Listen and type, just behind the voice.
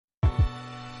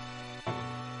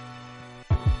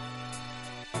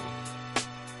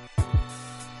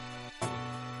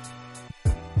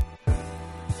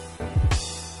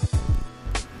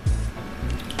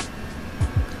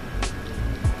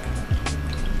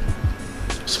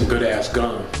some good ass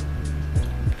gum.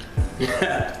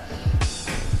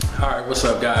 Alright, what's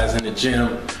up guys in the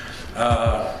gym?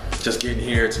 Just getting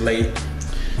here, it's late.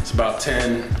 It's about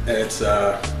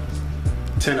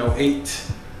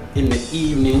 10:08 in the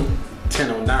evening,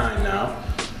 10:09 now.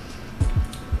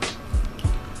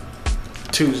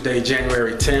 Tuesday,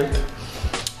 January 10th.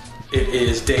 It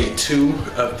is day 2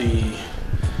 of the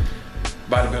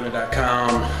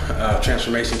Bodybuilder.com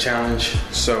transformation challenge.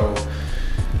 So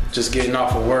just getting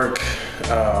off of work.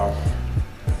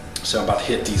 So I'm about to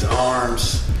hit these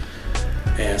arms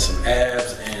and some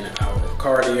abs and our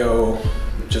cardio.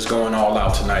 Just going all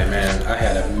out tonight, man. I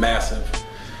had a massive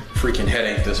freaking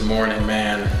headache this morning,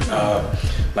 man.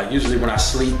 Like usually when I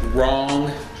sleep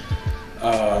wrong,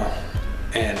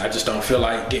 and I just don't feel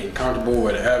like getting comfortable or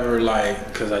whatever,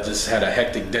 like, because I just had a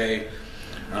hectic day.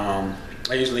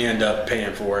 I usually end up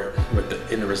paying for it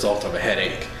in the result of a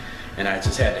headache. And I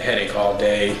just had a headache all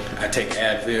day. I take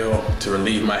Advil to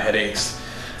relieve my headaches.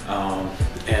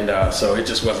 So it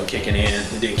just wasn't kicking in.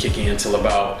 It didn't kick in until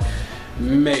about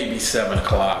maybe 7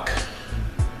 o'clock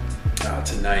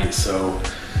tonight. So,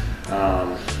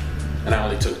 and I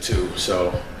only took 2.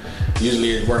 So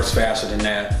usually it works faster than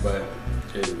that, but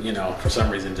it, you know, for some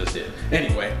reason just did.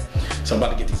 Anyway, so I'm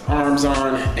about to get these arms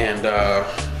on and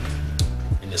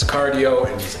this cardio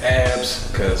and these abs,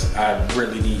 because I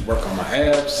really need work on my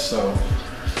abs. So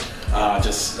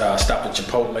just stopped at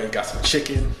Chipotle, got some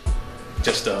chicken,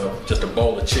 just a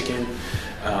bowl of chicken.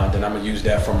 Then I'm gonna use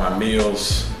that for my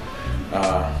meals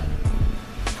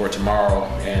for tomorrow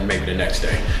and maybe the next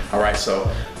day. All right, so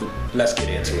let's get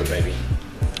into it, baby.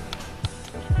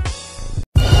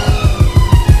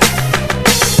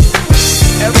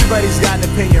 Everybody's got an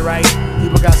opinion, right?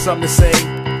 People got something to say.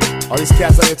 All these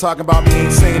cats out here talking about me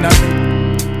ain't saying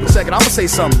nothing. But check it, I'm gonna say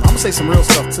something. I'm gonna say some real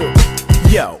stuff too.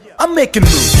 Yo, I'm making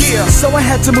moves. Yeah. So I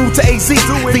had to move to AZ.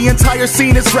 The entire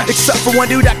scene is wrecked, except for one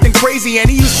dude acting crazy. And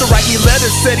he used to write me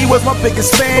letters, said he was my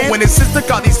biggest fan. But when his sister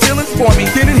got these feelings for me,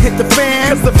 didn't hit the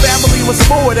fan. Cause the family was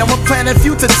forward and we're planning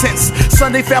future tense.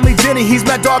 Sunday family dinner, he's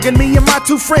mad dogging me and my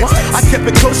 2 friends. What? I kept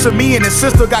it kosher, me and his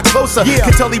sister got closer. Yeah.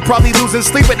 Could tell he probably losing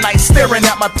sleep at night, staring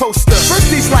at my poster.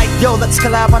 First he's like, yo, let's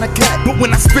collab on a cut. But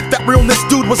when I spit that realness,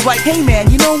 dude was like, hey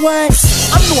man, you know what?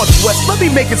 I'm Northwest, let me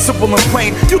make it simple and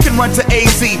plain. You can run to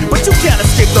AZ, but you can't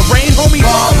escape the rain, homie.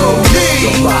 Follow me.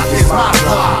 The block is my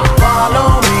block.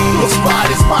 Follow me. The spot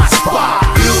is my spot.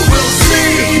 You will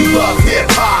see, if you love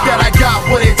hip-hop, that I got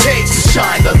what it takes to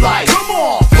shine the light. Come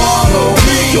on. Follow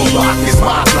me. Your block is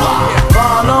my block.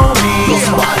 Follow me. The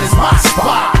spot is my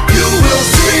spot. You will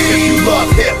see, if you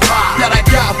love hip-hop, that I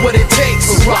got what it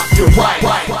takes to rock your right.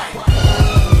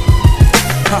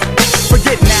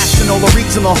 Forget national or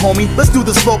regional, homie. Let's do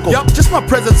this local. Yep. Just my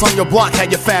presence on your block had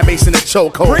your fan base in a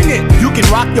chokehold. Bring it. You can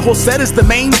rock your whole set as the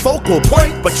main focal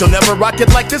point, but you'll never rock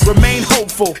it like this. Remain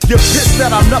hopeful. You're pissed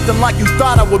that I'm nothing like you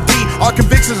thought I would be. Our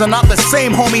convictions are not the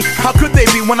same, homie. How could they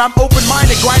be when I'm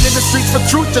open-minded, grinding the streets for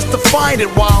truth just to find it?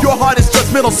 While your heart is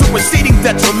judgmental, superseding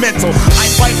detrimental.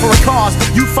 I fight for a cause,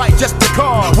 you fight just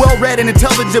because. Well-read and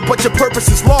intelligent, but your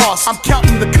purpose is lost. I'm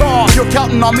counting the cost. You're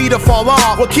counting on me to fall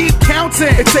off. Well, keep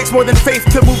counting. It takes more than faith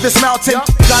to move this mountain.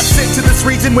 God sent to this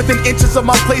region within inches of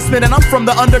my placement, and I'm from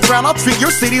the underground. I'll treat your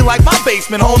city like my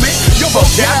basement, homie. Your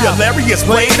vocabulary is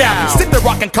played out. Stick to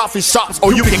rockin' coffee shops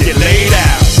or you can get laid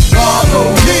out.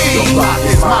 Follow me. The block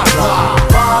is my block.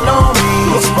 Follow me.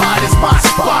 The spot is my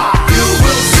spot. You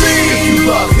will see, if you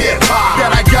love hip-hop,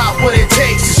 that I got what it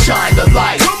takes to shine the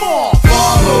light. Come on.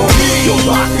 Follow me. Your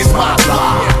block is my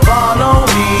block. Follow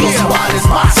me. The spot is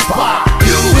my spot.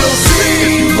 You will see,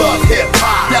 if you love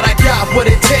hip-hop, that I got what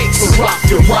it takes to rock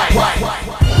your right.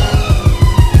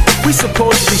 We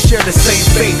supposedly share the same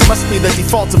fate. Must be the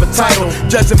default of a title,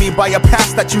 judging me by a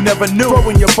past that you never knew.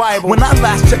 Throw in your Bible. When I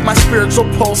last checked my spiritual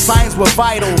pulse, signs were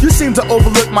vital. You seem to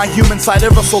overlook my human side,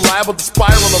 ever so liable to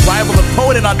spiral a rival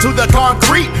opponent onto the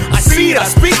concrete. I see it, I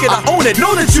speak it, I own it.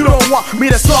 Know that you don't want me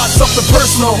to start something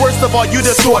personal. Worst of all, you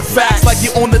distort facts like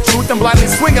you own the truth and blindly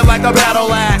swing it like a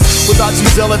battle axe. Without you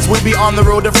zealots, we'd be on the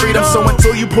road to freedom. So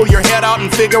until you pull your head out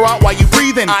and figure out why you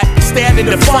breathing, I stand in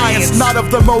defiance, not of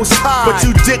the most high, but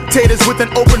you dictators with an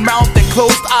open mouth and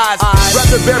closed eyes.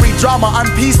 Rather bury drama, I'm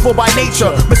peaceful by nature,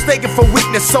 mistaken for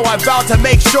weakness, so I vow to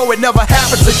make sure it never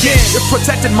happens again. If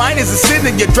protecting mine is a sin,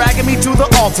 then you're dragging me to the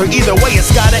altar. Either way,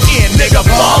 it's gotta end, nigga.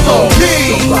 Follow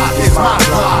me. The block is my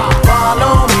block.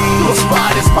 Follow me. The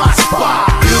spot is my spot.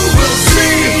 You will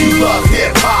see, if you love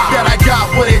hip-hop, that I got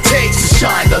what it takes to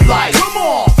shine the light. Come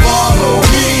on. Follow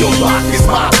me. Your block is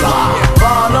my block.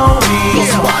 Follow me.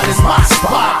 The spot is my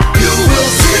spot. You will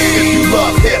see, if you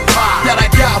love hip-hop, that I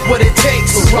got what it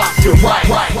takes to rock your right.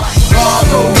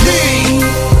 Follow me.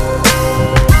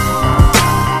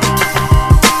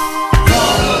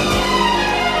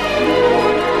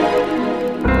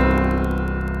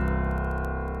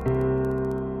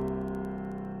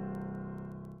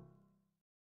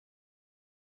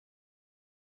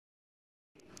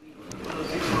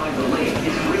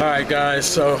 Alright guys,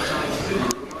 so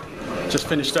just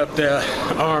finished up the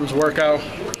arms workout.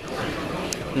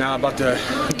 Now about to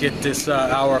get this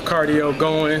hour cardio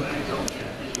going.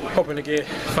 Hoping to get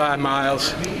 5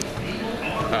 miles.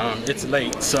 It's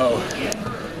late, so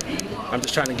I'm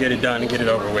just trying to get it done and get it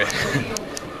over with.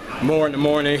 More in the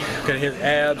morning. Gonna hit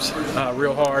abs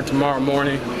real hard tomorrow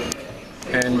morning.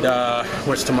 And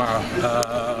what's tomorrow?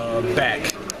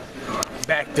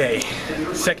 Back day.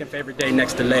 Second favorite day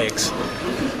next to legs.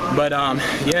 But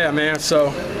yeah, man,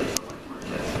 so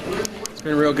it's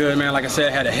been real good, man. Like I said,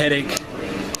 I had a headache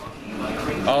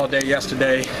all day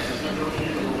yesterday,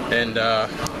 and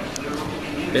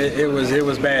it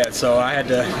was bad. So I had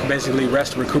to basically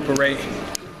rest, recuperate,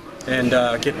 and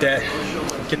get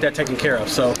that taken care of.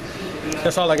 So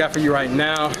that's all I got for you right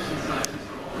now.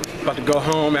 About to go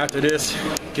home after this,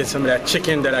 get some of that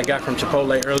chicken that I got from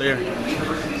Chipotle earlier,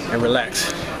 and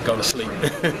relax, go to sleep.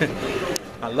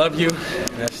 I love you.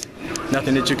 There's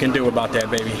nothing that you can do about that,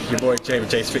 baby. Your boy Jay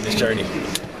with Jay's Fitness Journey.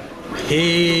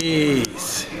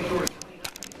 Peace.